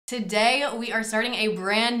Today, we are starting a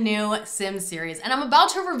brand new Sims series, and I'm about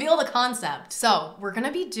to reveal the concept. So, we're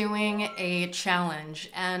gonna be doing a challenge,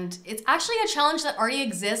 and it's actually a challenge that already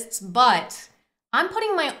exists, but I'm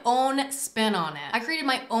putting my own spin on it. I created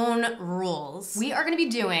my own rules. We are gonna be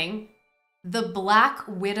doing the Black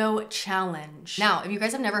Widow Challenge. Now, if you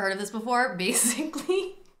guys have never heard of this before,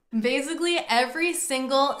 basically every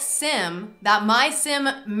single sim that my sim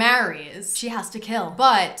marries, she has to kill.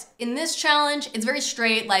 But in this challenge, it's very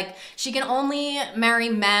straight, like she can only marry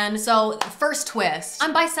men. So first twist,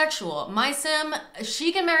 I'm bisexual. My sim,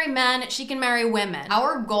 she can marry men, she can marry women.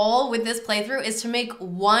 Our goal with this playthrough is to make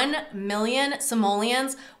 1 million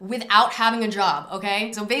simoleons without having a job,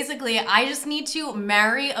 okay? So basically, I just need to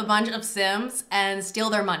marry a bunch of sims and steal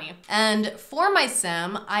their money. And for my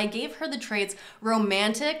sim, I gave her the traits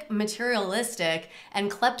romantic, materialistic, and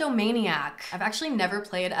kleptomaniac. I've actually never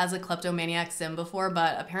played as a kleptomaniac sim before,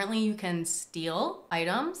 but apparently you can steal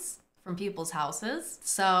items from people's houses.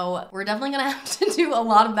 So we're definitely gonna have to do a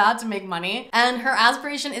lot of that to make money. And her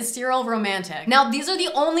aspiration is serial romantic. Now, these are the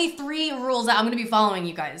only 3 rules that I'm gonna be following,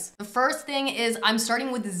 you guys. The first thing is I'm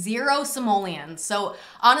starting with 0 simoleons. So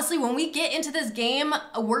honestly, when we get into this game,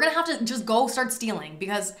 we're gonna have to just go start stealing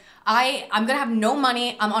because I'm gonna have no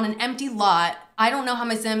money. I'm on an empty lot. I don't know how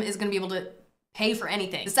my sim is gonna be able to pay for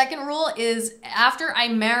anything. The second rule is after I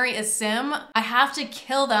marry a sim, I have to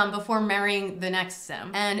kill them before marrying the next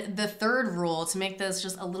sim. And the third rule, to make this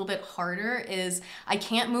just a little bit harder, is I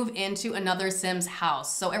can't move into another sim's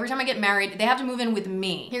house. So every time I get married, they have to move in with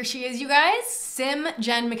me. Here she is, you guys. Sim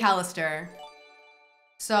Jenn McAllister.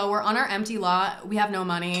 So we're on our empty lot. We have no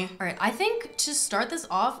money. All right, I think to start this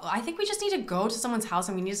off, I think we just need to go to someone's house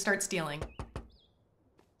and we need to start stealing.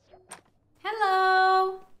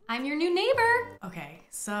 Hello. I'm your new neighbor. Okay,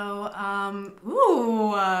 so,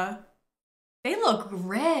 they look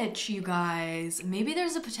rich, you guys. Maybe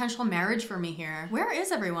there's a potential marriage for me here. Where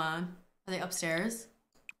is everyone? Are they upstairs?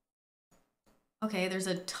 Okay, there's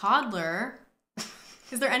a toddler.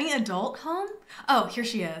 Is there any adult home? Oh, here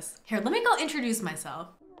she is. Here, let me go introduce myself.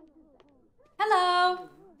 Hello.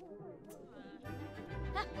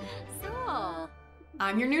 So.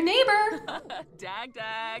 I'm your new neighbor. Dag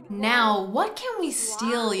dag. Now, what can we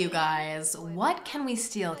steal, you guys? What can we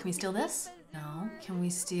steal? Can we steal this? No. Can we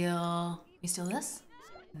steal this?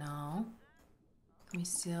 No. Can we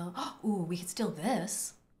steal, ooh, we could steal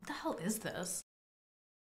this. What the hell is this?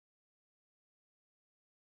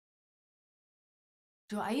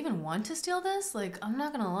 Do I even want to steal this? Like, I'm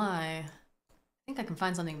not gonna lie. I think I can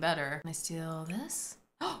find something better. Can I steal this?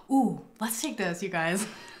 Ooh, let's take this, you guys.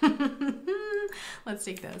 Let's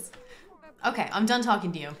take this. Okay, I'm done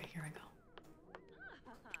talking to you. Okay, here I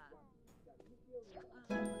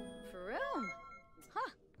go. Vroom.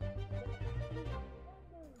 Huh.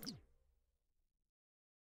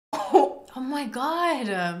 Oh my god.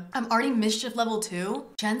 I'm already mischief level 2.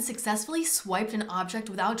 Jenn successfully swiped an object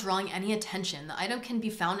without drawing any attention. The item can be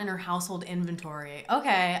found in her household inventory.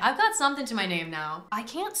 Okay, I've got something to my name now. I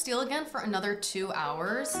can't steal again for another 2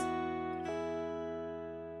 hours.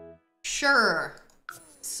 Sure.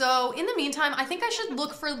 So in the meantime, I think I should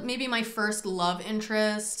look for maybe my first love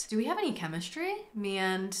interest. Do we have any chemistry? Me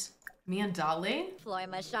and Dolly? Floy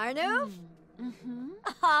Masharno?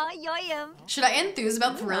 Ah, yoyum. Should I enthuse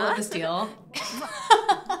about thrill of the steal?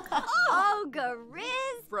 Oh,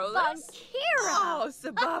 Gariz Bankira. Oh,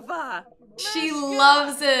 Sabava. She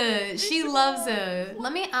loves it. She loves it.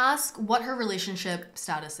 Let me ask what her relationship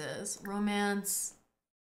status is. Romance.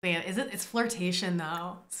 Wait, it's flirtation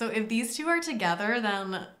though. So if these two are together,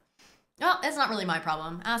 then, oh, it's not really my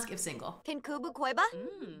problem. Ask if single. Can Kubu Koiba?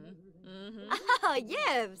 Ah,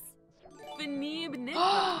 yibs.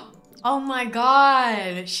 Oh my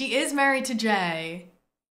god. She is married to Jay.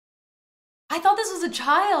 I thought this was a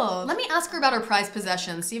child. Let me ask her about her prized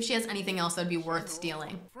possessions, see if she has anything else that would be worth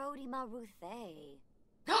stealing. Frody Maruthe.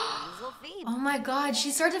 Oh my god, she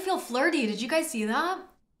started to feel flirty. Did you guys see that?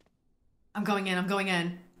 I'm going in, I'm going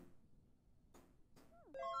in.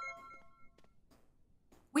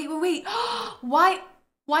 Wait.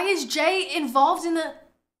 Why is Jay involved in the...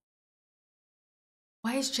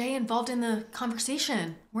 Why is Jay involved in the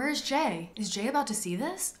conversation? Where is Jay? Is Jay about to see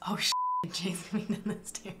this? Oh shit, Jay's coming down the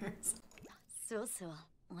stairs. So.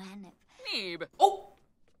 Neeb. Oh!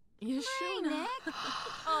 Yeshuna.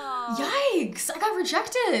 Yikes, I got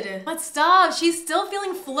rejected. Let's stop, she's still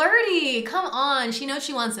feeling flirty. Come on, she knows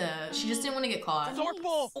she wants it. She just didn't want to get caught.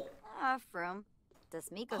 From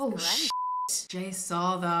Dasmika's Oh shit. Jay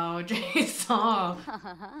saw though, Jay saw.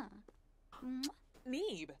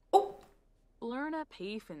 Neeb. Oh! Blurna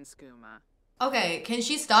Pafinskuma. Okay, can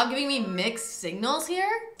she stop giving me mixed signals here?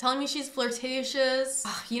 Telling me she's flirtatious.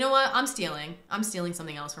 Ugh, you know what? I'm stealing. I'm stealing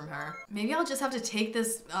something else from her. Maybe I'll just have to take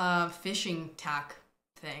this fishing tack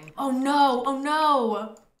thing. Oh no, oh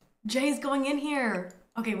no! Jay's going in here.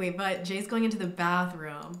 Okay, wait, but Jay's going into the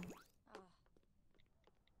bathroom.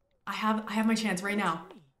 I have my chance right now.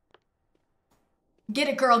 Get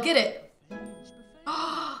it, girl, get it!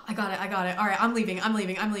 I got it, I got it. All right, I'm leaving, I'm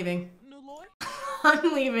leaving, I'm leaving.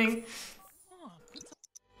 I'm leaving.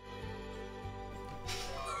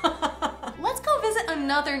 Let's go visit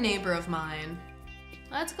another neighbor of mine.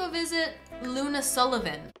 Let's go visit Luna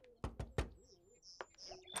Sullivan.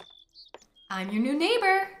 I'm your new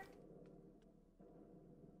neighbor.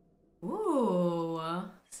 Ooh,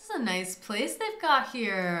 this is a nice place they've got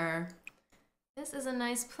here. This is a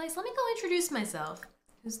nice place. Let me go introduce myself.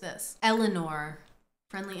 Who's this? Eleanor.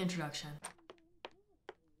 Friendly introduction.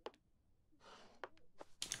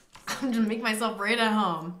 I'm gonna make myself right at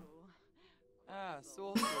home.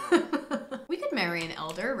 We could marry an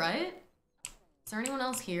elder, right? Is there anyone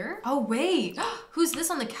else here? Oh, wait. Who's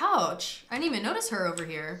this on the couch? I didn't even notice her over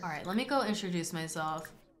here. All right, let me go introduce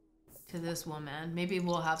myself to this woman. Maybe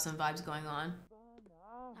we'll have some vibes going on.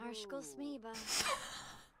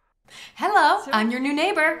 Hello, I'm your new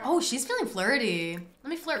neighbor. Oh, she's feeling flirty. Let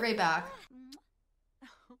me flirt right back.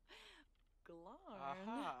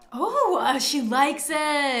 Oh, she likes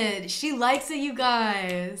it. She likes it, you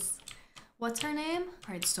guys. What's her name?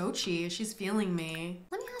 All right, Sochi, she's feeling me.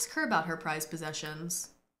 Let me ask her about her prized possessions.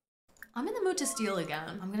 I'm in the mood to steal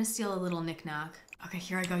again. I'm gonna steal a little knick-knack. Okay,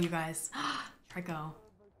 here I go, you guys. Here I go.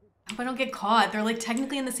 I hope I don't get caught. They're like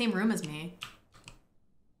technically in the same room as me.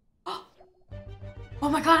 Oh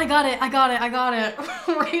my god, I got it, I got it, I got it.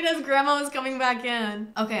 Right as Grandma was coming back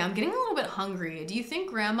in. Okay, I'm getting a little bit hungry. Do you think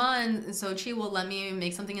Grandma and Sochi will let me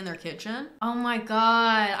make something in their kitchen? Oh my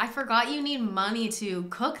god, I forgot you need money to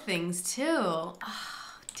cook things too.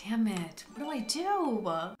 Ah, damn it, what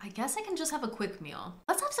do? I guess I can just have a quick meal.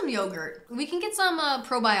 Let's have some yogurt. We can get some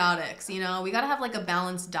probiotics, you know? We gotta have like a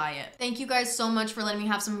balanced diet. Thank you guys so much for letting me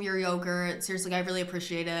have some of your yogurt. Seriously, I really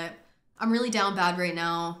appreciate it. I'm really down bad right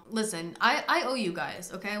now. Listen, I owe you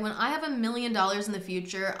guys, okay? When I have $1 million in the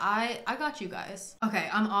future, I got you guys. Okay,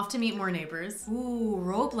 I'm off to meet more neighbors. Ooh,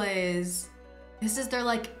 Robles. This is their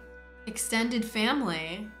like extended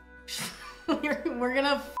family. We're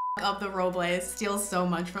gonna f up the Robles, steal so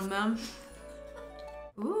much from them.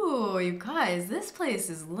 Ooh, you guys, this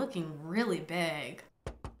place is looking really big.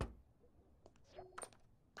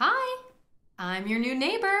 Hi, I'm your new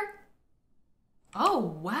neighbor. Oh,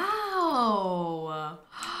 wow.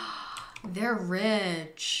 They're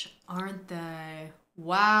rich, aren't they?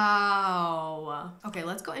 Wow. Okay,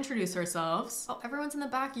 let's go introduce ourselves. Oh, everyone's in the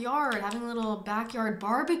backyard having a little backyard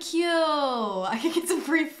barbecue. I can get some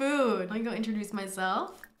free food. Let me go introduce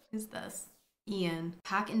myself. Who's this? Ian.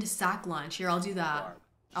 Pack into sack lunch. Here, I'll do that.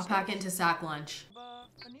 I'll pack it into sack lunch.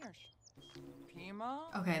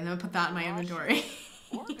 Okay, and then I'll put that in my inventory.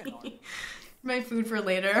 My food for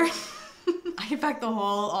later. I can pack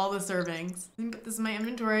all the servings. Let me put this in my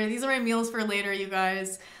inventory. These are my meals for later, you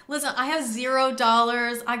guys. Listen, I have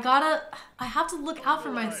 $0. I have to look out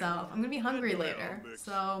for myself. I'm gonna be hungry later.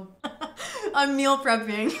 So, I'm meal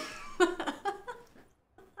prepping.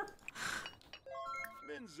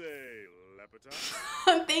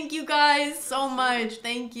 Thank you guys so much.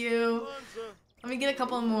 Thank you. Let me get a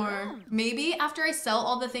couple more. Maybe after I sell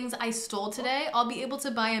all the things I stole today, I'll be able to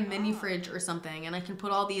buy a mini fridge or something, and I can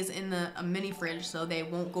put all these in a mini fridge so they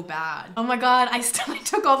won't go bad. Oh my god, I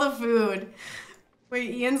took all the food. Wait,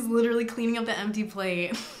 Ian's literally cleaning up the empty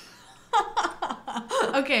plate.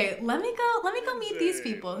 Okay, let me go meet these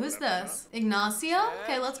people. Who's this? Ignacio?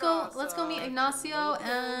 Okay, let's go meet Ignacio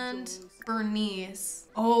and Bernice.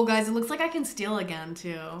 Oh guys, it looks like I can steal again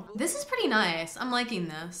too. This is pretty nice. I'm liking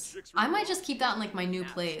this. I might just keep that in like my new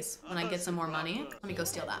place when I get some more money. Let me go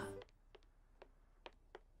steal that.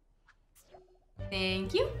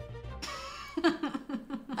 Thank you.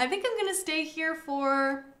 I think I'm gonna stay here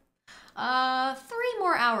for 3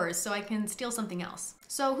 more hours so I can steal something else.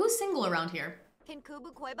 So who's single around here?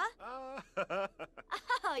 Kinkubu Koiba?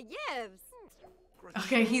 Yes.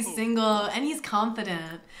 Okay, he's single and he's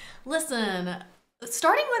confident. Listen,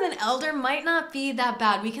 starting with an elder might not be that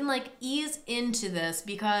bad. We can like ease into this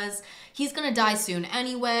because he's gonna die soon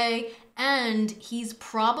anyway, and he's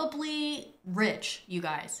probably rich, you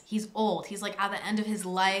guys. He's old. He's like at the end of his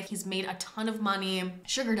life. He's made a ton of money.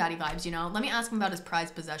 Sugar daddy vibes, you know? Let me ask him about his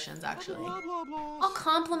prized possessions, actually. I'll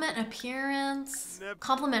compliment appearance,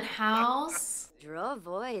 compliment house.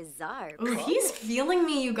 Ooh, he's feeling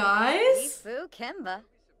me, you guys.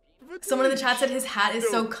 Someone in the chat said his hat is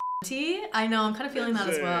so tea? I know, I'm kind of feeling that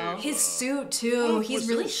as well. His suit too. He's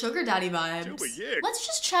really sugar daddy vibes. Let's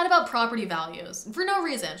just chat about property values. For no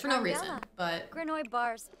reason, but Granoy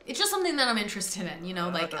bars. it's just something that I'm interested in, you know,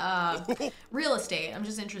 like real estate. I'm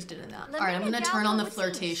just interested in that. All right, I'm gonna turn on the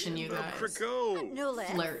flirtation, you guys.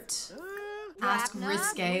 Flirt. Ask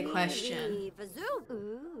risque question.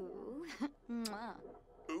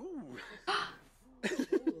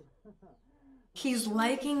 He's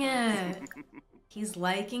liking it. He's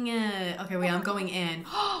liking it. Okay, wait, I'm going in.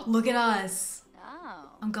 Look at us.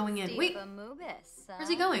 I'm going in. Wait, where's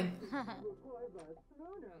he going?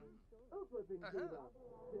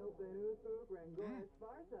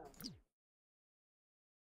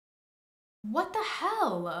 What the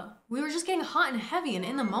hell? We were just getting hot and heavy and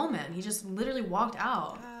in the moment. He just literally walked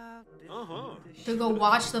out. To go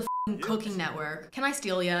watch the f***ing Cooking Network. Can I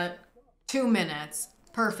steal yet? 2 minutes.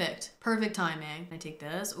 Perfect. Perfect timing. Can I take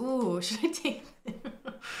this? Ooh, should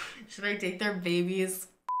I take their baby's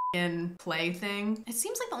f***ing play thing? It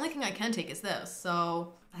seems like the only thing I can take is this,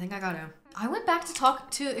 so I think I gotta. I went back to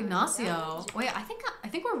talk to Ignacio. Wait, I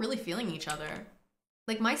think we're really feeling each other.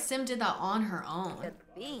 Like, my sim did that on her own.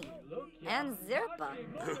 And Zirpa.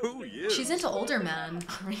 Oh, yeah. She's into older men.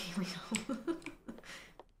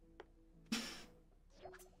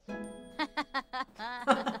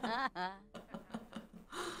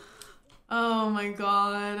 Oh my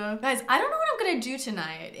god. Guys, I don't know what I'm gonna do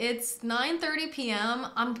tonight. It's 9:30 p.m.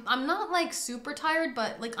 I'm not like super tired,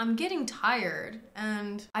 but like I'm getting tired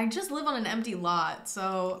and I just live on an empty lot,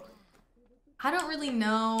 so I don't really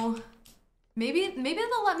know. Maybe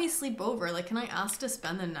they'll let me sleep over. Like, can I ask to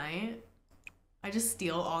spend the night? I just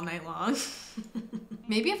steal all night long.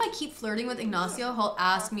 Maybe if I keep flirting with Ignacio, he'll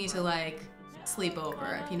ask me to like sleep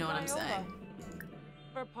over, if you know what I'm saying.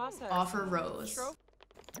 Offer rose.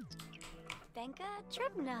 Benka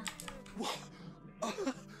Tribna.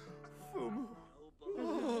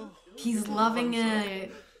 He's loving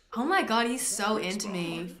it. Oh my god, he's so into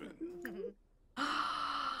me.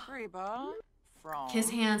 Kiss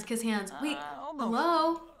hands, kiss hands. Wait,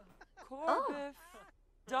 hello? Oh.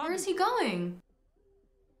 Where is he going?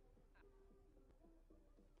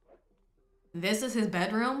 This is his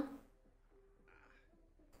bedroom?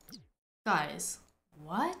 Guys,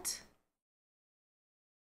 what?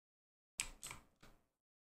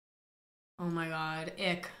 Oh my god,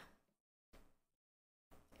 ick.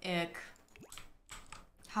 Ick.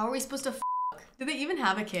 How are we supposed to f***? Did they even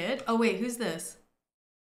have a kid? Oh wait, who's this?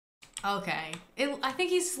 Okay. I think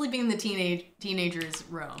he's sleeping in the teenager's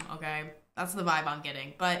room, okay? That's the vibe I'm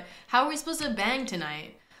getting. But how are we supposed to bang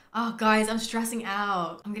tonight? Oh, guys, I'm stressing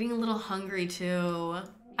out. I'm getting a little hungry, too.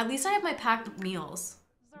 At least I have my packed meals.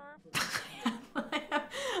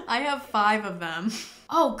 I have 5 of them.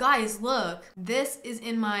 Oh, guys, look. This is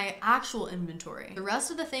in my actual inventory. The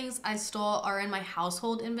rest of the things I stole are in my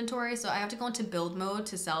household inventory, so I have to go into build mode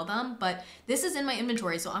to sell them, but this is in my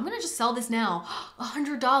inventory, so I'm gonna just sell this now.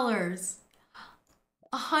 $100.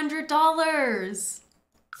 $100.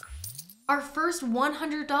 Our first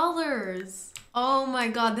 $100. Oh my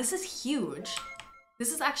god, this is huge.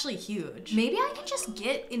 This is actually huge. Maybe I can just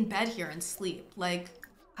get in bed here and sleep. Like,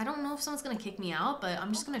 I don't know if someone's gonna kick me out, but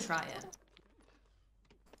I'm just gonna try it.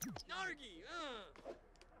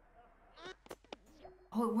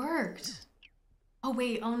 Oh, it worked. Oh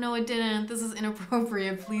wait, oh no it didn't. This is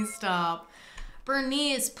inappropriate, please stop.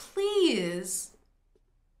 Bernice, please.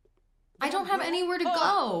 I don't have anywhere to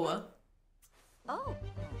go. Oh.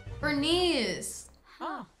 Bernice.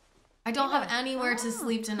 I don't have anywhere to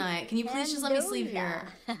sleep tonight. Can you please just let me sleep here?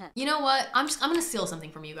 You know what? I'm gonna steal something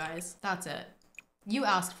from you guys. That's it. You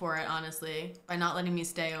asked for it, honestly, by not letting me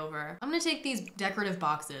stay over. I'm gonna take these decorative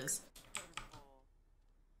boxes.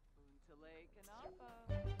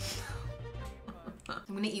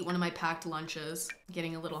 I'm gonna eat one of my packed lunches.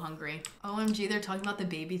 Getting a little hungry. OMG, they're talking about the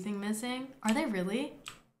baby thing missing? Are they really?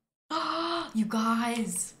 You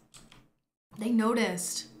guys! They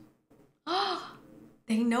noticed.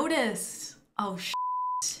 They noticed. Oh,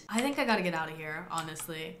 shit. I think I gotta get out of here,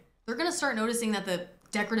 honestly. They're gonna start noticing that the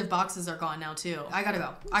decorative boxes are gone now, too. I gotta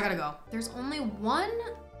go. I gotta go. There's only one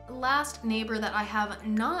last neighbor that I have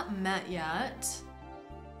not met yet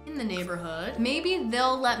in the neighborhood. Maybe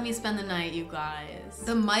they'll let me spend the night, you guys.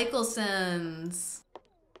 The Michelsons.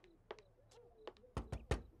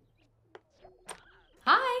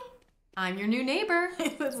 Hi. I'm your new neighbor.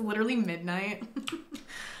 It's literally midnight.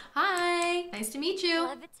 Hi, nice to meet you.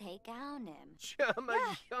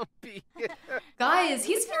 Guys,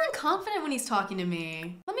 he's feeling confident when he's talking to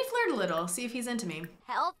me. Let me flirt a little, see if he's into me.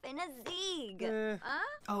 Help in a Zeeg.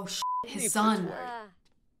 Oh, his son.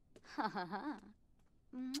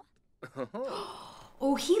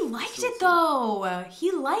 Oh, he liked it though.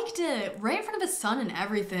 He liked it right in front of his son and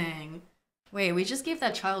everything. Wait, we just gave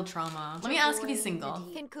that child trauma. Let me ask if he's single.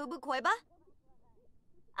 Kinkubu Koiba?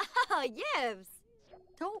 Ah, yes.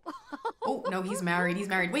 Oh, no, he's married. He's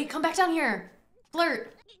married. Wait, come back down here.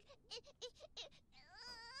 Flirt.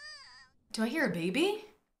 Do I hear a baby?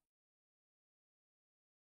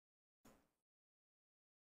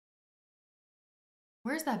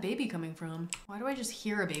 Where's that baby coming from? Why do I just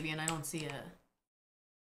hear a baby and I don't see it?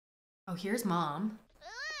 Oh, here's mom.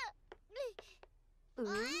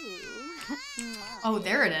 Oh,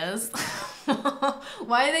 there it is.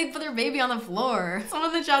 Why did they put their baby on the floor? Someone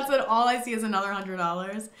in the chat said all I see is another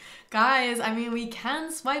 $100. Guys, I mean, we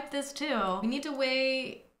can swipe this too. We need to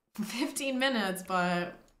wait 15 minutes,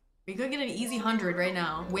 but we could get an easy 100 right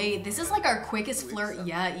now. Wait, this is like our quickest flirt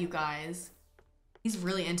yet, you guys. He's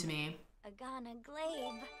really into me. Agana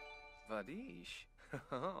Glabe. Vadish.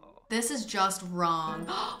 This is just wrong.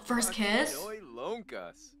 First kiss?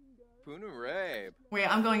 Wait,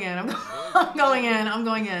 I'm going in. I'm going in. I'm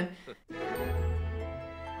going in.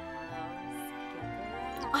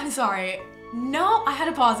 I'm sorry. No, I had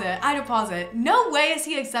to pause it. I had to pause it. No way is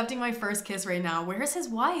he accepting my first kiss right now. Where's his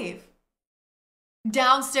wife?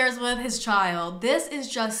 Downstairs with his child. This is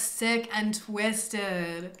just sick and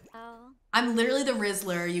twisted. I'm literally the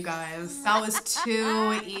Rizzler, you guys. That was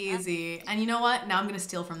too easy. And you know what? Now I'm gonna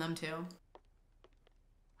steal from them too.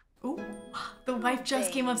 Ooh, the wife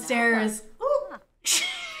just came upstairs. Ooh, she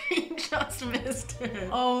just missed it.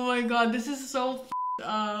 Oh my god, this is so f***ed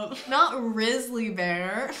up. Not Rizzly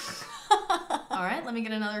Bear. All right, let me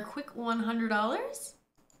get another quick $100.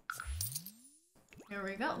 Here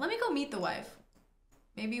we go. Let me go meet the wife.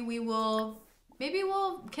 Maybe we'll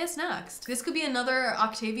kiss next. This could be another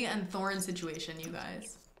Octavia and Thorin situation, you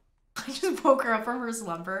guys. I just woke her up from her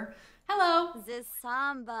slumber. Hello.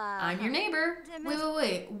 Zisamba. I'm your neighbor.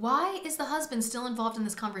 Wait. Why is the husband still involved in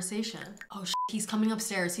this conversation? Oh he's coming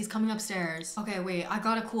upstairs. He's coming upstairs. Okay, wait, I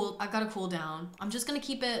gotta cool down. I'm just gonna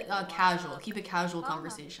keep it casual. Keep it casual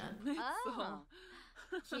conversation. Oh.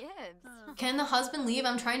 Yes. Can the husband leave?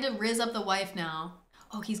 I'm trying to rizz up the wife now.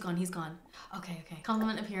 Oh, he's gone. Okay.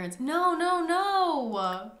 Compliment appearance. No.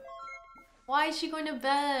 Why is she going to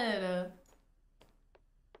bed?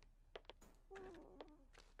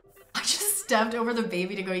 I just stepped over the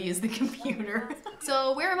baby to go use the computer.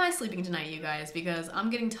 So where am I sleeping tonight, you guys? Because I'm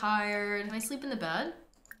getting tired. Can I sleep in the bed?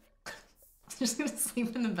 I'm just gonna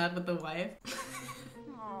sleep in the bed with the wife.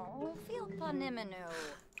 Oh, feel panimino.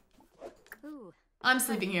 Ooh. I'm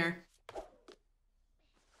sleeping here.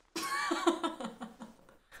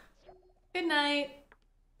 Good night.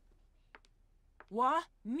 What?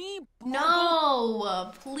 Me?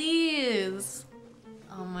 No, please.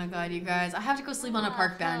 Oh my god, you guys. I have to go sleep on a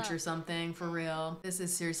park bench or something, for real. This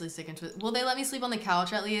is seriously sick and twisted. Will they let me sleep on the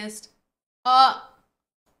couch at least?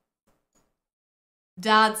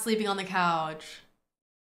 Dad's sleeping on the couch.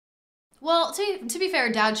 Well, to be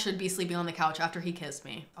fair, Dad should be sleeping on the couch after he kissed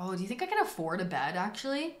me. Oh, do you think I can afford a bed,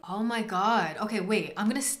 actually? Oh my god. Okay, wait. I'm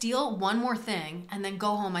gonna steal one more thing and then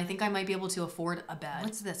go home. I think I might be able to afford a bed.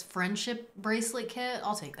 What's this? Friendship bracelet kit?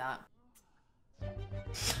 I'll take that.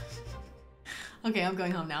 Okay, I'm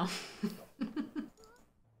going home now.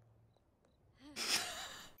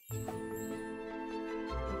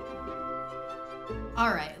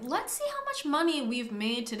 All right, let's see how much money we've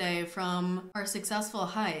made today from our successful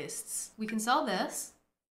heists. We can sell this,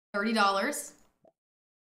 $30.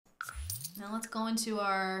 Now let's go into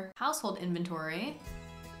our household inventory.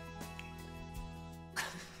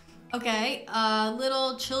 Okay,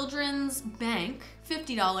 little children's bank,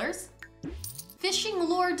 $50. Fishing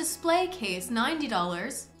lure display case,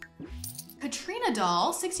 $90. Katrina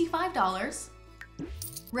doll, $65.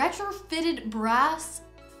 Retrofitted brass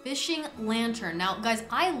fishing lantern. Now, guys,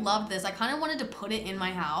 I love this. I kind of wanted to put it in my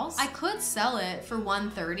house. I could sell it for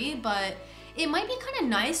 $130, but it might be kind of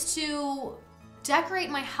nice to decorate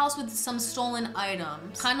my house with some stolen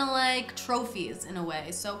items, kind of like trophies in a way.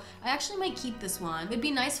 So I actually might keep this one. It'd be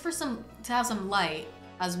nice for to have some light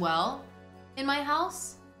as well in my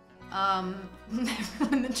house.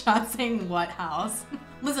 Everyone in the chat saying what house?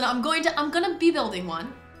 Listen, I'm gonna be building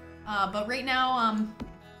one, but right now,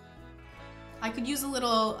 I could use a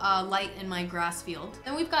little light in my grass field.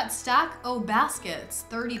 Then we've got stack o baskets,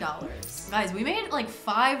 $30. Guys, we made like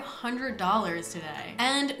 $500 today,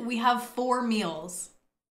 and we have 4 meals.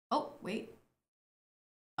 Oh, wait.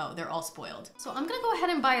 Oh, they're all spoiled. So I'm gonna go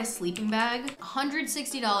ahead and buy a sleeping bag,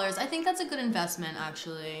 $160. I think that's a good investment,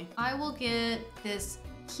 actually. I will get this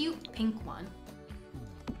cute pink one.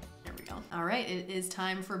 There we go. All right, it is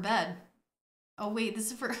time for bed. Oh wait,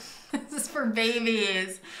 this is for this is for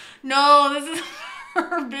babies. No, this is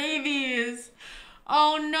Her babies.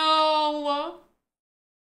 Oh no.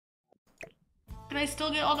 Can I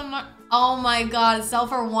still get all the money? Oh my god, sell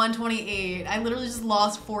for $128. I literally just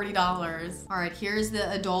lost $40. All right, here's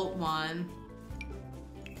the adult one.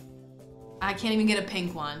 I can't even get a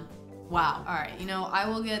pink one. Wow. All right, you know, I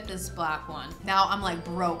will get this black one. Now I'm like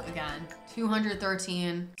broke again.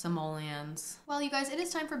 213 simoleons. Well, you guys, it is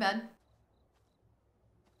time for bed.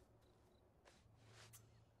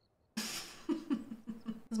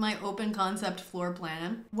 This is my open concept floor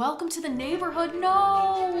plan. Welcome to the neighborhood.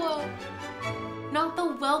 No! Not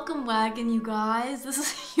the welcome wagon, you guys. This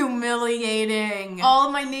is humiliating. All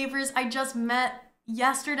of my neighbors I just met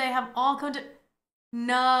yesterday have all come to...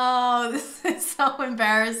 No, this is so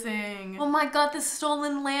embarrassing. Oh my god, the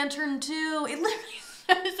stolen lantern too. It literally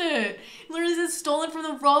says it. It literally says stolen from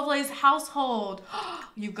the Robles household.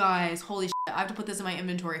 You guys, holy shit. I have to put this in my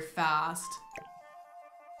inventory fast.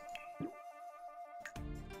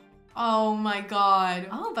 Oh my god.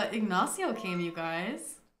 Oh, but Ignacio came, you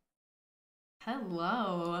guys.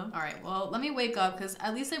 Hello. All right, well, let me wake up because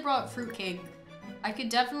at least I brought fruitcake. I could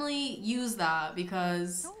definitely use that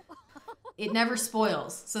because it never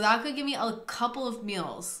spoils. So that could give me a couple of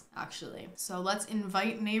meals, actually. So let's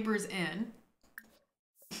invite neighbors in.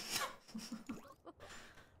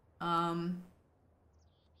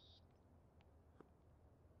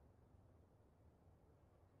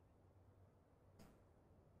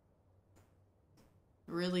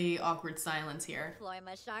 Really awkward silence here.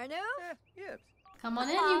 Yep. Come on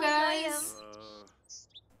in, you guys.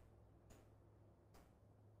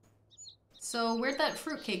 So where'd that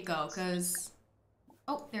fruitcake go? Cause,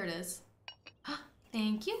 oh, there it is.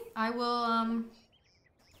 Thank you. I will,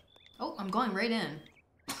 oh, I'm going right in.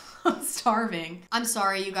 I'm starving. I'm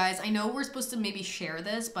sorry, you guys. I know we're supposed to maybe share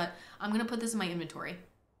this, but I'm gonna put this in my inventory.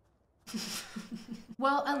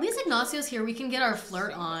 Well, at least Ignacio's here. We can get our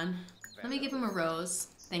flirt on. Let me give him a rose.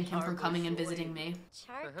 Thank him for coming and visiting me.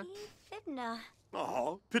 Charky Fibna.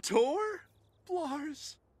 Oh, Pitor?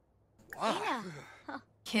 Blars. Wow.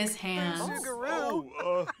 Kiss hands.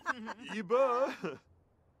 Oh, Iba.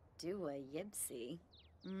 Do a yipsy.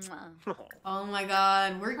 Oh my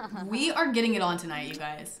god, we are getting it on tonight, you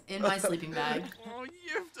guys. In my sleeping bag. Oh,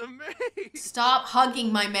 you've amazing. Stop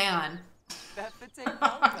hugging my man.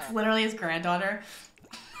 It's literally his granddaughter.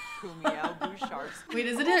 Wait,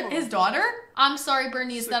 is it his daughter? I'm sorry,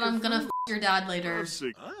 Bernice, that I'm gonna f your dad later.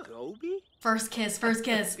 First kiss, first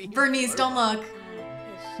kiss. Bernice, don't look.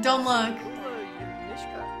 Don't look.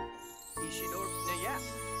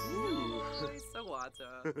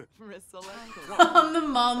 I'm the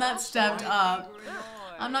mom that stepped up.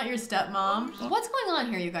 I'm not your stepmom. What's going on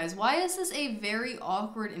here, you guys? Why is this a very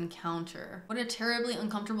awkward encounter? What a terribly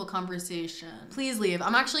uncomfortable conversation. Please leave.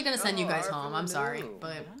 I'm actually gonna send you guys home. I'm sorry,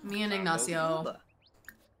 but me and Ignacio,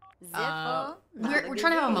 we're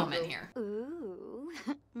trying to have a moment here. Ooh.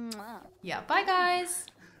 Yeah, bye guys.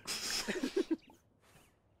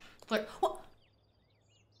 Look, what?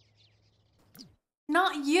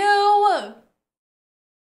 Not you!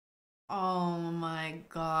 Oh my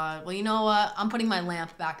god. Well, you know what? I'm putting my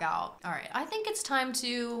lamp back out. All right, I think it's time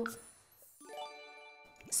to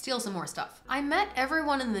steal some more stuff. I met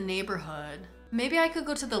everyone in the neighborhood. Maybe I could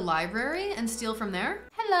go to the library and steal from there?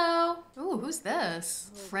 Hello. Ooh, who's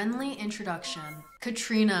this? Friendly introduction.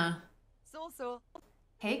 Katrina.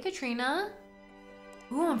 Hey, Katrina.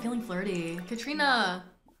 Ooh, I'm feeling flirty. Katrina,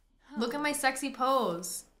 look at my sexy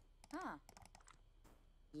pose.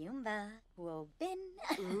 Yumba will bin.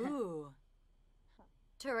 Ooh.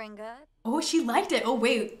 Turinga. Oh, she liked it. Oh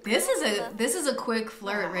wait, this is a quick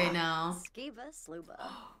flirt right now. Skiba sluba.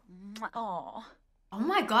 Oh. Oh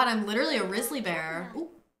my god, I'm literally a Risley bear. Ooh.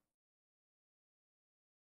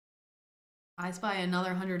 I spy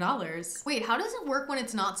another $100. Wait, how does it work when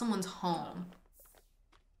it's not someone's home?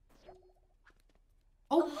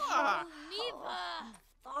 Oh.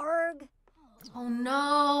 Tharg. Oh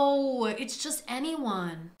no, it's just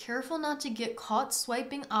anyone. Careful not to get caught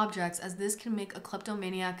swiping objects as this can make a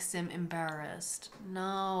kleptomaniac sim embarrassed.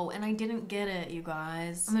 No, and I didn't get it, you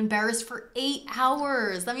guys. I'm embarrassed for 8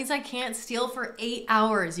 hours. That means I can't steal for 8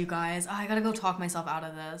 hours, you guys. Oh, I gotta go talk myself out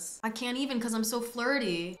of this. I can't even because I'm so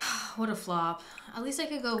flirty. What a flop. At least I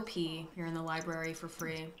could go pee here in the library for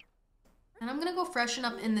free. And I'm gonna go freshen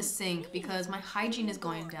up in the sink because my hygiene is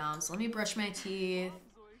going down. So let me brush my teeth.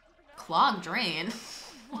 Clog drain.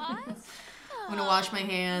 What? I'm gonna wash my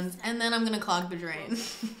hands and then I'm gonna clog the drain.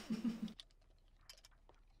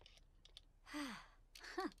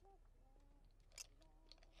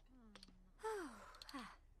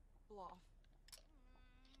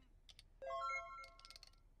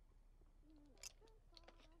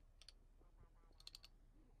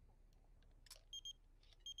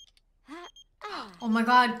 my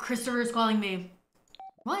God, Christopher's calling me.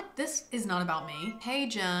 What? This is not about me. Hey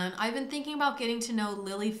Jen, I've been thinking about getting to know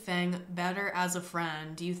Lily Feng better as a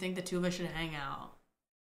friend. Do you think the two of us should hang out?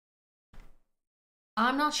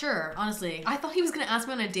 I'm not sure, honestly. I thought he was gonna ask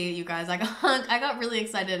me on a date, you guys. I got really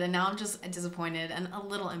excited and now I'm just disappointed and a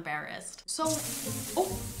little embarrassed. So,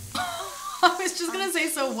 oh, I was just gonna say,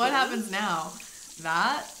 so what happens now?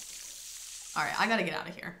 That? All right, I gotta get out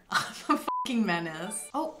of here. I'm a fucking menace.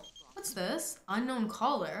 Oh, what's this? Unknown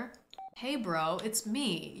caller. Hey bro, it's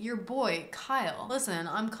me, your boy, Kyle. Listen,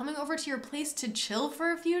 I'm coming over to your place to chill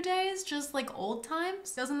for a few days, just like old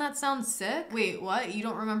times. Doesn't that sound sick? Wait, what? You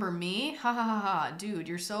don't remember me? Ha ha ha ha. Dude,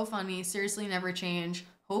 you're so funny. Seriously, never change.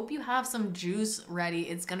 Hope you have some juice ready.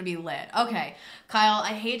 It's gonna be lit. Okay, Kyle,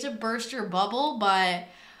 I hate to burst your bubble, but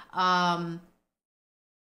I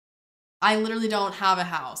literally don't have a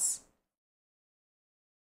house.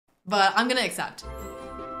 But I'm gonna accept.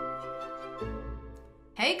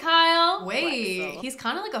 Hey Kyle! Wait, he's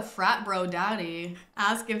kind of like a frat bro daddy.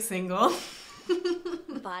 Ask if single.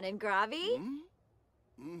 Bon and Gravy?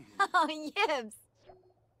 Oh, yibs.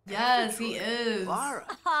 Yes, he is. Lara.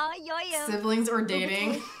 Oh, yo-yo. Siblings or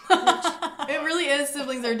dating. It really is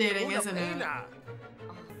siblings or dating, isn't it?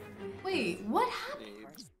 Wait, what happened?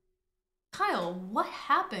 Kyle, what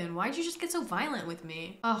happened? Why'd you just get so violent with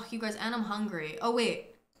me? Oh, you guys, and I'm hungry. Oh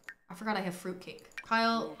wait, I forgot I have fruitcake.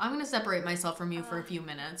 Kyle, I'm gonna separate myself from you for a few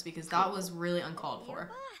minutes because that was really uncalled for.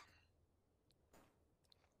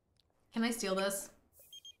 Can I steal this?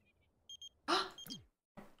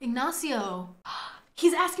 Ignacio!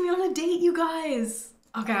 He's asking me on a date, you guys!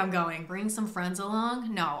 Okay, I'm going. Bring some friends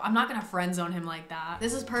along? No, I'm not gonna friend zone him like that.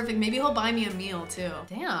 This is perfect. Maybe he'll buy me a meal too.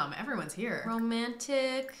 Damn, everyone's here.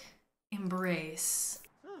 Romantic embrace.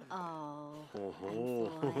 Oh.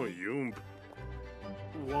 Oh, yump.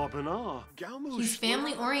 Wabana. He's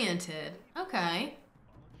family oriented. Okay.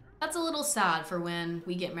 That's a little sad for when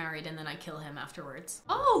we get married and then I kill him afterwards.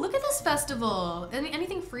 Oh, look at this festival.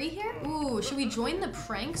 Anything free here? Ooh, should we join the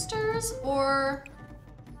pranksters or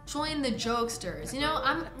join the jokesters? You know,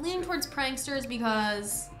 I'm leaning towards pranksters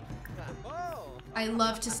because I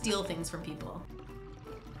love to steal things from people.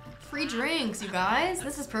 Free drinks, you guys.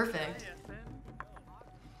 This is perfect.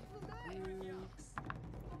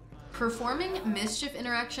 Performing mischief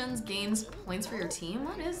interactions gains points for your team?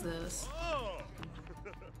 What is this?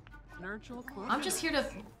 I'm just here to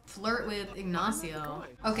flirt with Ignacio.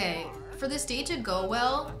 Okay, for this date to go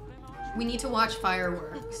well, we need to watch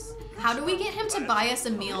fireworks. How do we get him to buy us a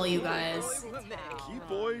meal, you guys?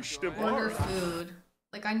 Order food.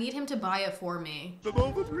 Like, I need him to buy it for me.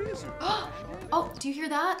 Oh, do you hear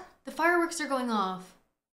that? The fireworks are going off.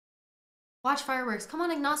 Watch fireworks. Come on,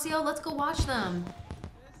 Ignacio, let's go watch them.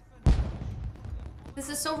 This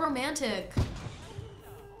is so romantic.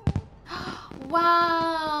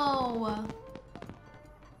 Wow.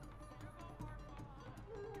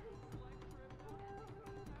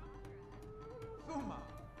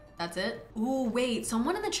 That's it? Ooh, wait,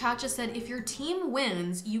 someone in the chat just said if your team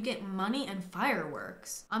wins, you get money and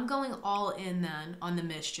fireworks. I'm going all in then on the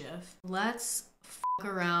mischief. Let's fuck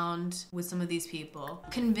around with some of these people.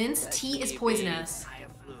 Convince tea is poisonous.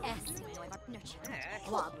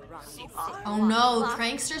 Oh no,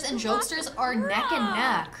 pranksters and jokesters are neck and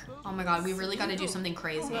neck. Oh my god, we really gotta do something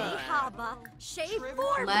crazy.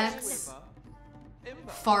 Let's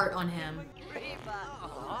fart on him.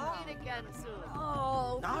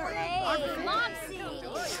 Oh, great.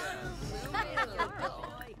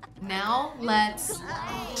 Now let's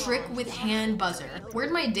trick with hand buzzer.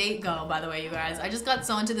 Where'd my date go, by the way, you guys? I just got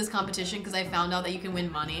so into this competition because I found out that you can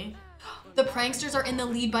win money. The pranksters are in the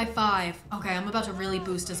lead by 5. Okay, I'm about to really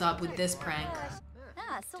boost us up with this prank.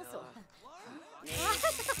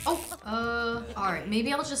 Oh, alright,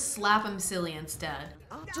 maybe I'll just slap him silly instead.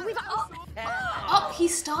 Oh, he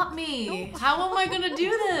stopped me. How am I gonna do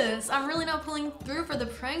this? I'm really not pulling through for the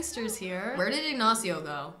pranksters here. Where did Ignacio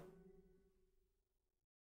go?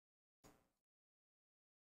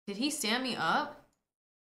 Did he stand me up?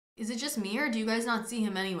 Is it just me or do you guys not see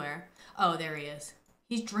him anywhere? Oh, there he is.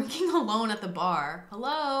 He's drinking alone at the bar.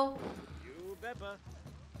 Hello?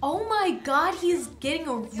 Oh my god, he's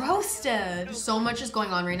getting roasted. So much is going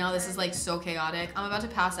on right now. This is like so chaotic. I'm about to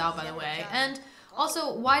pass out, by the way. And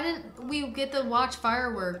also, why didn't we get the watch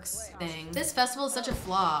fireworks thing? This festival is such a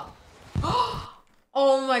flop.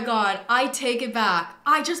 Oh my god, I take it back.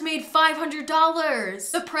 I just made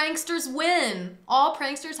 $500. The pranksters win. All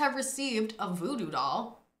pranksters have received a voodoo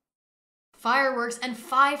doll, fireworks, and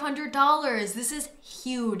 $500. This is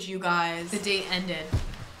huge, you guys. The date ended.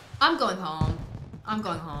 I'm going home. I'm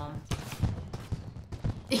going home.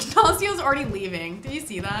 Ignacio's already leaving. Did you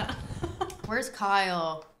see that? Where's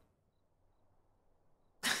Kyle?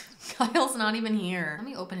 Kyle's not even here. Let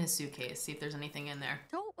me open his suitcase, see if there's anything in there.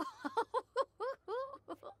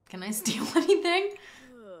 Can I steal anything?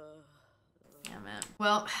 Damn it.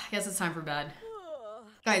 Well, I guess it's time for bed.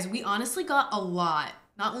 Guys, we honestly got a lot.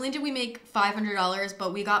 Not only did we make $500,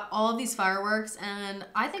 but we got all of these fireworks, and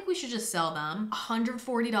I think we should just sell them.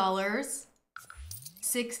 $140,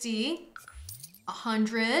 60,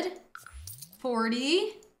 100, 40,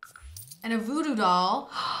 and a voodoo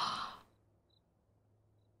doll.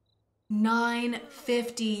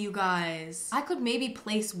 $9.50, you guys. I could maybe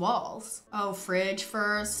place walls. Oh, fridge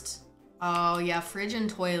first. Oh yeah, fridge and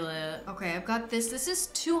toilet. Okay, I've got this. This is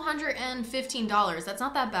 $215. That's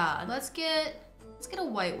not that bad. Let's get a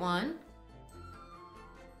white one.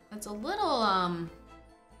 It's a little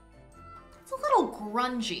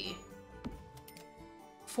grungy.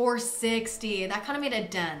 $460. That kind of made a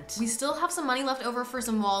dent. We still have some money left over for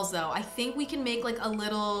some walls though. I think we can make like a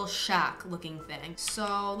little shack looking thing.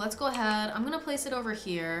 So let's go ahead. I'm gonna place it over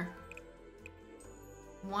here.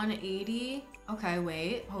 180. Okay,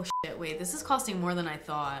 wait. Oh shit, wait. This is costing more than I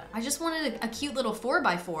thought. I just wanted a cute little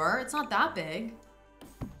 4x4. It's not that big.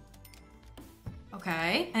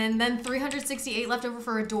 Okay, and then 368 left over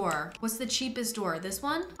for a door. What's the cheapest door? This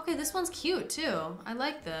one? Okay, this one's cute too. I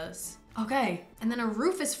like this. Okay, and then a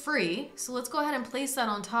roof is free, so let's go ahead and place that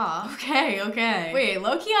on top. Okay. Wait,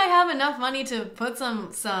 low-key I have enough money to put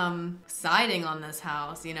some siding on this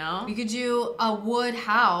house, you know? We could do a wood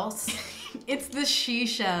house. It's the she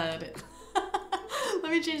shed.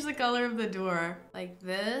 Let me change the color of the door. Like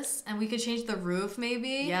this, and we could change the roof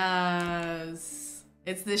maybe? Yes.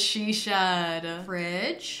 It's the she shed.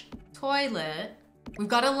 Fridge, toilet. We've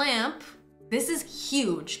got a lamp. This is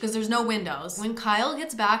huge because there's no windows. When Kyle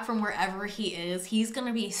gets back from wherever he is, he's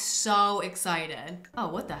gonna be so excited. Oh,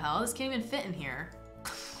 what the hell? This can't even fit in here.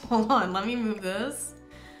 Hold on, let me move this.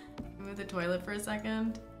 Move the toilet for a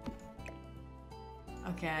second.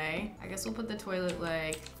 Okay, I guess we'll put the toilet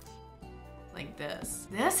like this.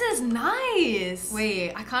 This is nice.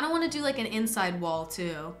 Wait, I kind of want to do like an inside wall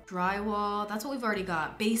too. Drywall, that's what we've already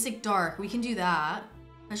got. Basic dark, we can do that.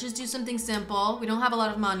 Let's just do something simple. We don't have a lot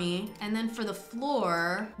of money. And then for the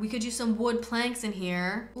floor, we could do some wood planks in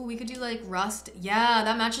here. Ooh, we could do like rust. Yeah,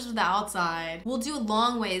 that matches with the outside. We'll do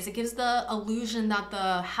long ways. It gives the illusion that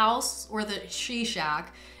the house or the she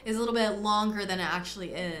shack is a little bit longer than it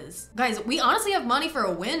actually is. Guys, we honestly have money for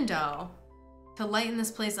a window to lighten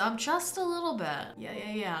this place up just a little bit.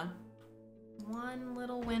 Yeah. One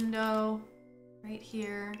little window. Right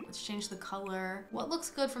here, let's change the color. What looks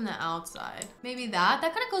good from the outside? Maybe that?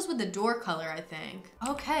 That kind of goes with the door color, I think.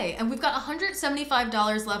 Okay, and we've got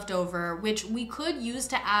 $175 left over, which we could use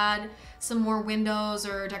to add some more windows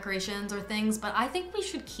or decorations or things, but I think we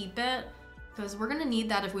should keep it because we're gonna need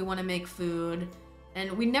that if we wanna make food.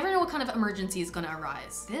 And we never know what kind of emergency is gonna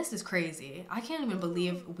arise. This is crazy. I can't even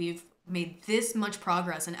believe we've made this much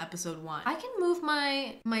progress in episode 1. I can move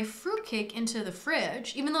my fruitcake into the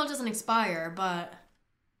fridge, even though it doesn't expire, but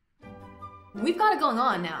we've got it going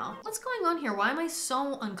on now. What's going on here? Why am I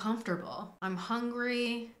so uncomfortable? I'm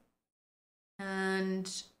hungry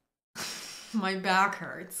and my back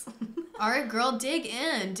hurts. All right, girl, dig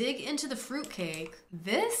into the fruitcake.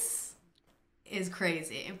 This is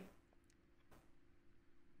crazy.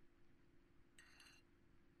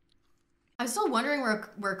 I'm still wondering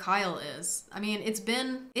where Kyle is. I mean, it's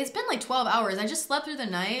been like 12 hours. I just slept through the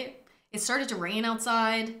night. It started to rain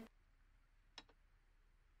outside.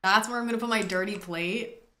 That's where I'm gonna put my dirty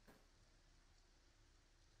plate.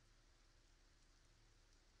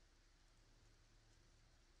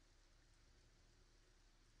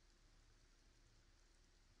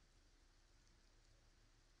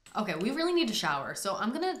 Okay, we really need to shower. So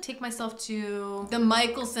I'm gonna take myself to the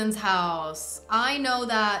Michelson's house. I know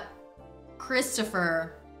that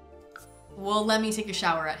Christopher will let me take a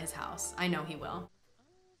shower at his house. I know he will.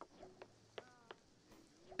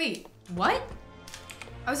 Wait, what?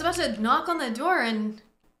 I was about to knock on the door and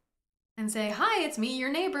say, hi, it's me,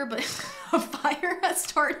 your neighbor, but a fire has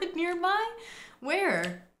started nearby?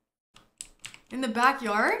 Where? In the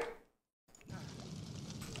backyard?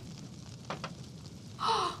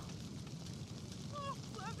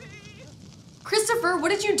 Christopher, what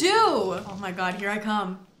did you do? Oh my God, here I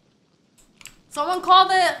come. Someone call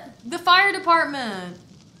the fire department.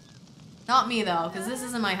 Not me though, because this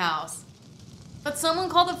isn't my house. But someone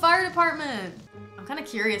call the fire department. I'm kind of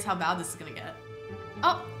curious how bad this is gonna get.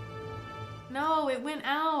 Oh, no, it went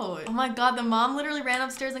out. Oh my God, the mom literally ran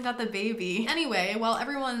upstairs and got the baby. Anyway, while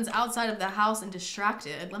everyone's outside of the house and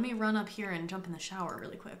distracted, let me run up here and jump in the shower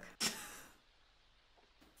really quick.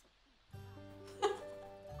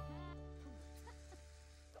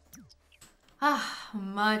 Ah,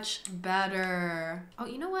 much better. Oh,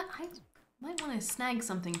 you know what? I might want to snag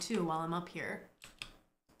something too while I'm up here.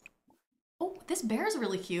 Oh, this bear is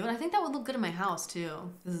really cute. I think that would look good in my house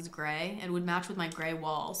too. This is gray. It would match with my gray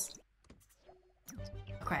walls.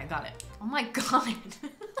 Okay, I got it. Oh my god.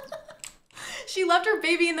 She left her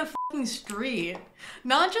baby in the fucking street.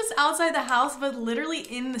 Not just outside the house, but literally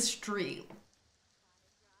in the street.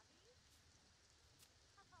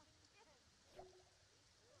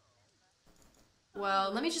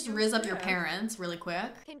 Well, let me just rizz up your parents really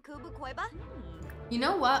quick. You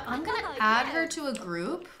know what? I'm gonna add her to a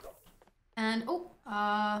group. And,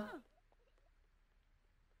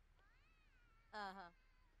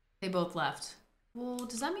 they both left. Well,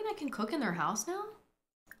 does that mean I can cook in their house now?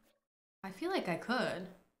 I feel like I could.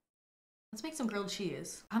 Let's make some grilled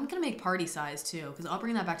cheese. I'm gonna make party size too, because I'll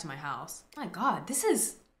bring that back to my house. Oh my god, this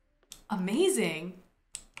is amazing.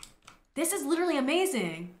 This is literally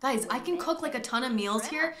amazing. Guys, I can cook like a ton of meals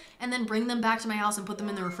here and then bring them back to my house and put them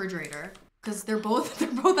in the refrigerator. Because they're both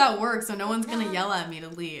at work, so no one's gonna yell at me to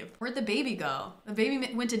leave. Where'd the baby go? The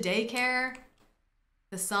baby went to daycare.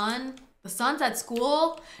 The son's at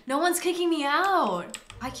school. No one's kicking me out.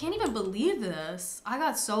 I can't even believe this. I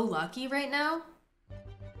got so lucky right now.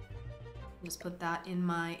 Just put that in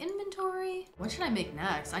my inventory. What should I make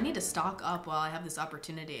next? I need to stock up while I have this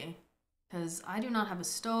opportunity. Because I do not have a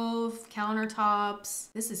stove,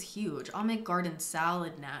 countertops. This is huge. I'll make garden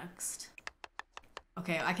salad next.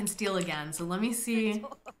 Okay, I can steal again, so let me see.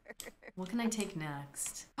 What can I take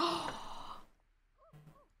next?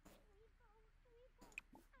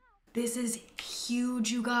 This is huge,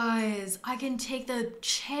 you guys. I can take the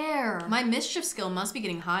chair. My mischief skill must be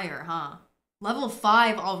getting higher, huh? Level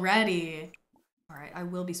 5 already. All right, I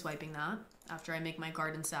will be swiping that after I make my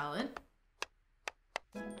garden salad.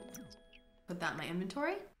 Put that in my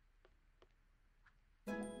inventory.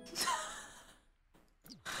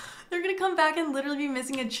 They're gonna come back and literally be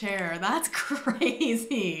missing a chair. That's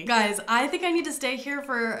crazy. Guys, I think I need to stay here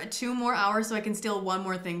for 2 more hours so I can steal 1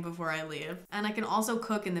 more thing before I leave. And I can also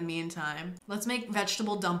cook in the meantime. Let's make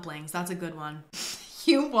vegetable dumplings. That's a good one.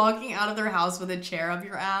 You walking out of their house with a chair up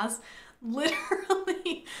your ass.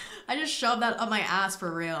 Literally, I just shoved that up my ass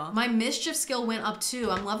for real. My mischief skill went up too.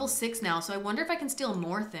 I'm level 6 now, so I wonder if I can steal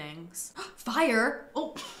more things. Fire!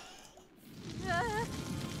 Oh.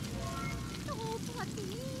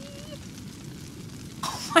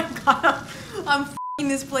 Oh my god, I'm f***ing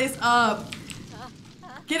this place up.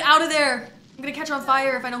 Get out of there. I'm gonna catch on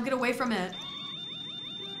fire if I don't get away from it.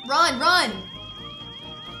 Run, run!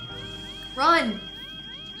 Run!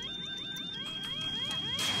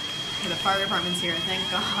 Okay, the fire department's here, thank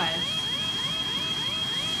god.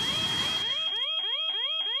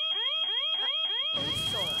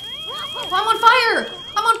 Oh, I'm on fire!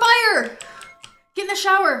 I'm on fire! Get in the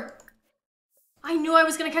shower! I knew I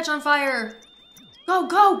was gonna catch on fire. Go,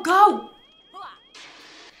 go, go!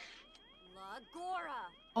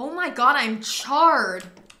 Oh my god, I'm charred.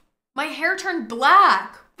 My hair turned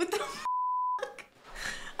black. What the fuck?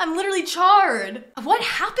 I'm literally charred. What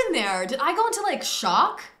happened there? Did I go into like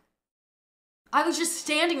shock? I was just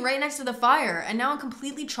standing right next to the fire and now I'm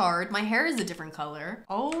completely charred. My hair is a different color.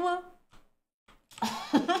 Oh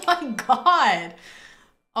my god.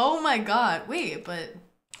 Oh my god. Wait, but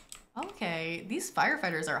okay, these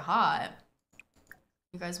firefighters are hot.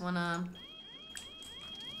 You guys wanna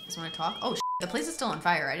talk? Oh, the place is still on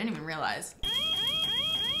fire. I didn't even realize.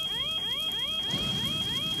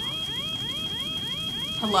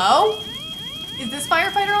 Hello? Is this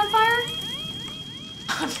firefighter on fire?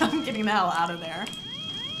 I'm getting the hell out of there.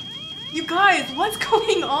 You guys, what's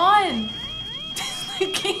going on? The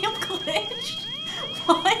game glitched.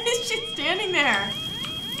 Why is she standing there?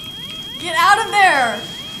 Get out of there!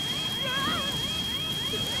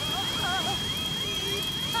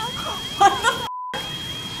 What the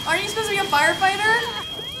f***? Aren't you supposed to be a firefighter?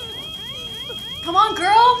 Come on,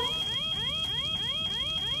 girl!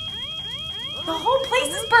 The whole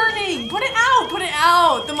place is burning! Put it out! Put it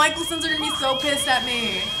out! The Michaelsons are gonna be so pissed at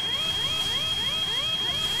me.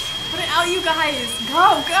 Put it out, you guys!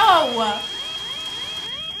 Go, go!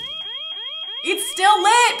 It's still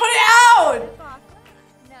lit! Put it out!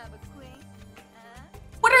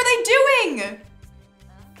 What are they doing?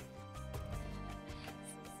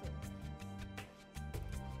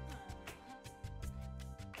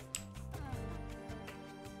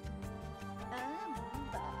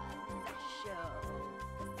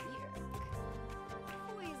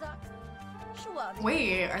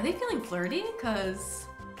 Wait, are they feeling flirty? Cause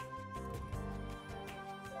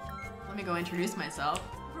let me go introduce myself.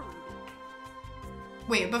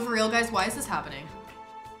 Wait, but for real guys, why is this happening?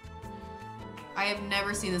 I have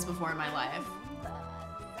never seen this before in my life.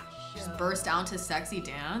 Just burst out to sexy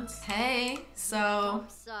dance. Hey, so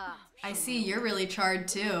I see you're really charred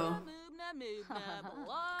too.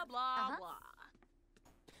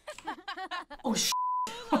 Oh shit.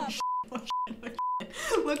 Oh shit. Oh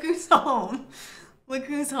shit. Look who's home. Look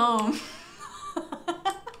who's home.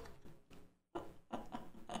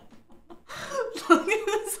 Look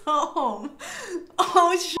who's home.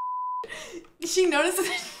 Oh shit. She notices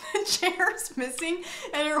the chair's missing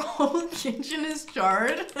and her whole kitchen is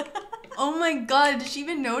charred. Oh my god, did she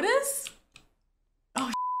even notice?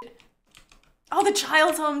 Oh shit. Oh, the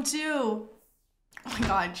child's home too. Oh my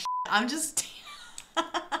god, shit. I'm just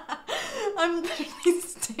I'm literally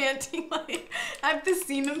standing like at the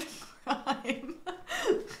scene of the crime.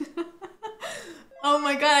 Oh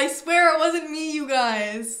my god, I swear it wasn't me, you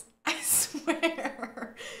guys. I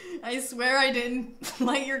swear. I swear I didn't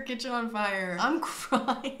light your kitchen on fire. I'm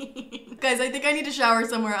crying. Guys, I think I need to shower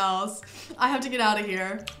somewhere else. I have to get out of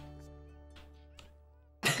here.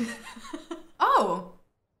 Oh.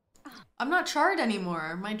 I'm not charred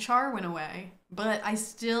anymore. My char went away. But I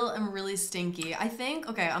still am really stinky. I think,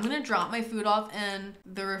 okay, I'm gonna drop my food off in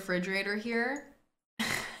the refrigerator here.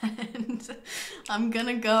 And I'm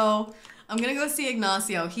gonna go see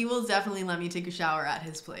Ignacio. He will definitely let me take a shower at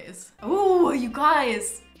his place. Ooh, you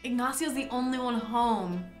guys. Ignacio's the only one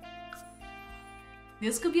home.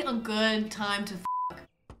 This could be a good time to fuck.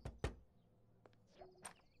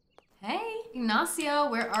 Hey, Ignacio,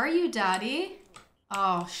 where are you, daddy?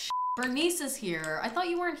 Oh, shit. Bernice is here. I thought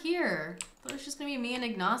you weren't here. I thought it was just gonna be me and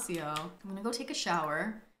Ignacio. I'm gonna go take a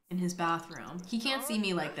shower in his bathroom. He can't see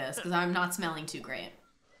me like this because I'm not smelling too great.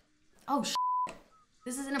 Oh, shit.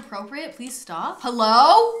 This is inappropriate. Please stop.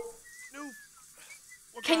 Hello?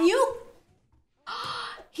 Can you?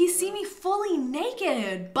 He see me fully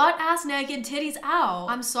naked. Butt ass naked, titties out.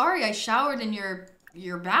 I'm sorry I showered in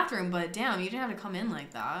your bathroom, but damn, you didn't have to come in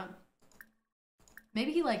like that.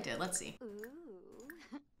 Maybe he liked it. Let's see.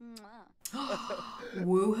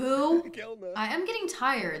 Woohoo. I am getting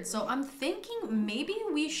tired, so I'm thinking maybe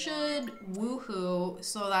we should woohoo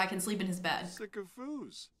so that I can sleep in his bed.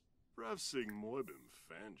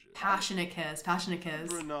 Passionate kiss, passionate kiss.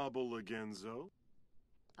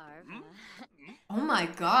 Oh my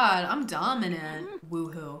god, I'm dominant.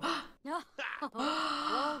 Woohoo.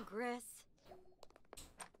 Oh, Gris.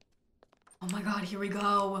 Oh my god, here we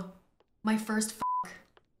go. My first fuck.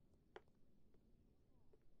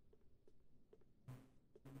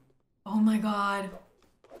 Oh my god.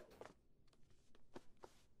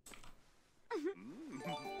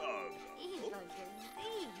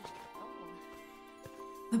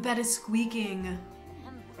 The bed is squeaking.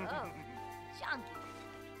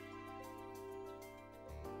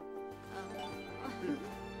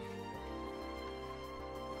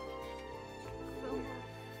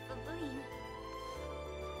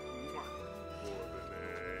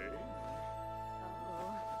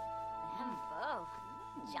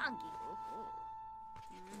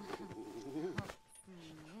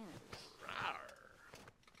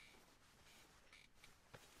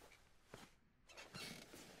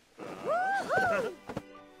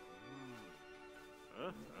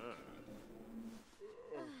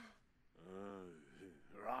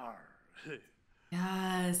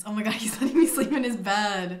 Yes. Oh my god, he's letting me sleep in his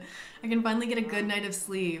bed. I can finally get a good night of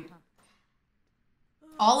sleep.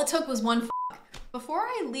 All it took was one fuck. Before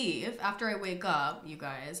I leave, after I wake up, you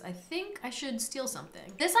guys, I think I should steal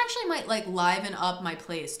something. This actually might like liven up my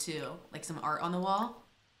place too. Like some art on the wall.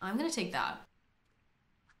 I'm gonna take that.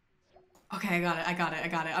 Okay, I got it, I got it, I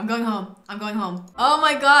got it. I'm going home, I'm going home. Oh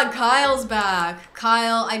my god, Kyle's back.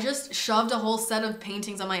 Kyle, I just shoved a whole set of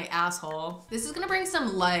paintings on my asshole. This is gonna bring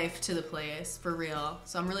some life to the place, for real.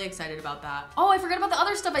 So I'm really excited about that. Oh, I forgot about the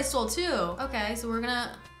other stuff I stole too. Okay, so we're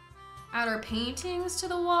gonna add our paintings to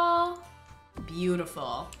the wall.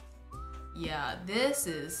 Beautiful. Yeah, this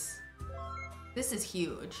is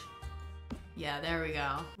huge. Yeah, there we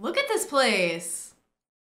go. Look at this place.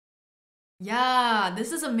 Yeah,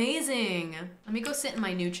 this is amazing. Let me go sit in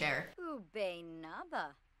my new chair.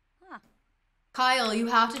 Kyle, you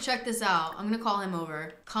have to check this out. I'm gonna call him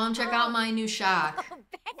over. Come check out my new shack.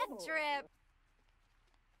 Bad trip.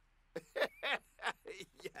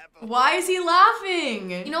 Why is he laughing?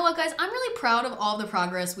 You know what, guys? I'm really proud of all the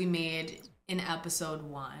progress we made in episode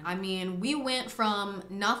 1. I mean, we went from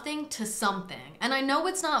nothing to something. And I know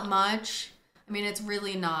it's not much. I mean, it's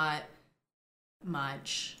really not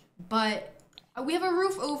much. But we have a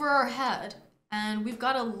roof over our head. And we've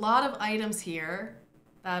got a lot of items here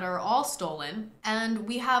that are all stolen. And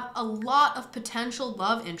we have a lot of potential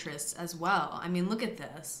love interests as well. I mean, look at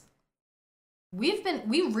this.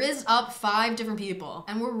 We rizzed up 5 different people,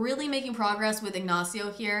 and we're really making progress with Ignacio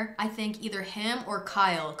here. I think either him or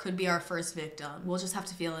Kyle could be our first victim. We'll just have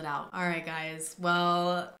to feel it out. All right, guys.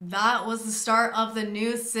 Well, that was the start of the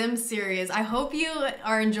new Sims series. I hope you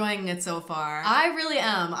are enjoying it so far. I really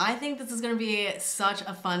am. I think this is gonna be such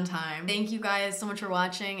a fun time. Thank you guys so much for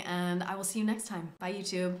watching, and I will see you next time. Bye,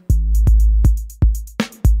 YouTube.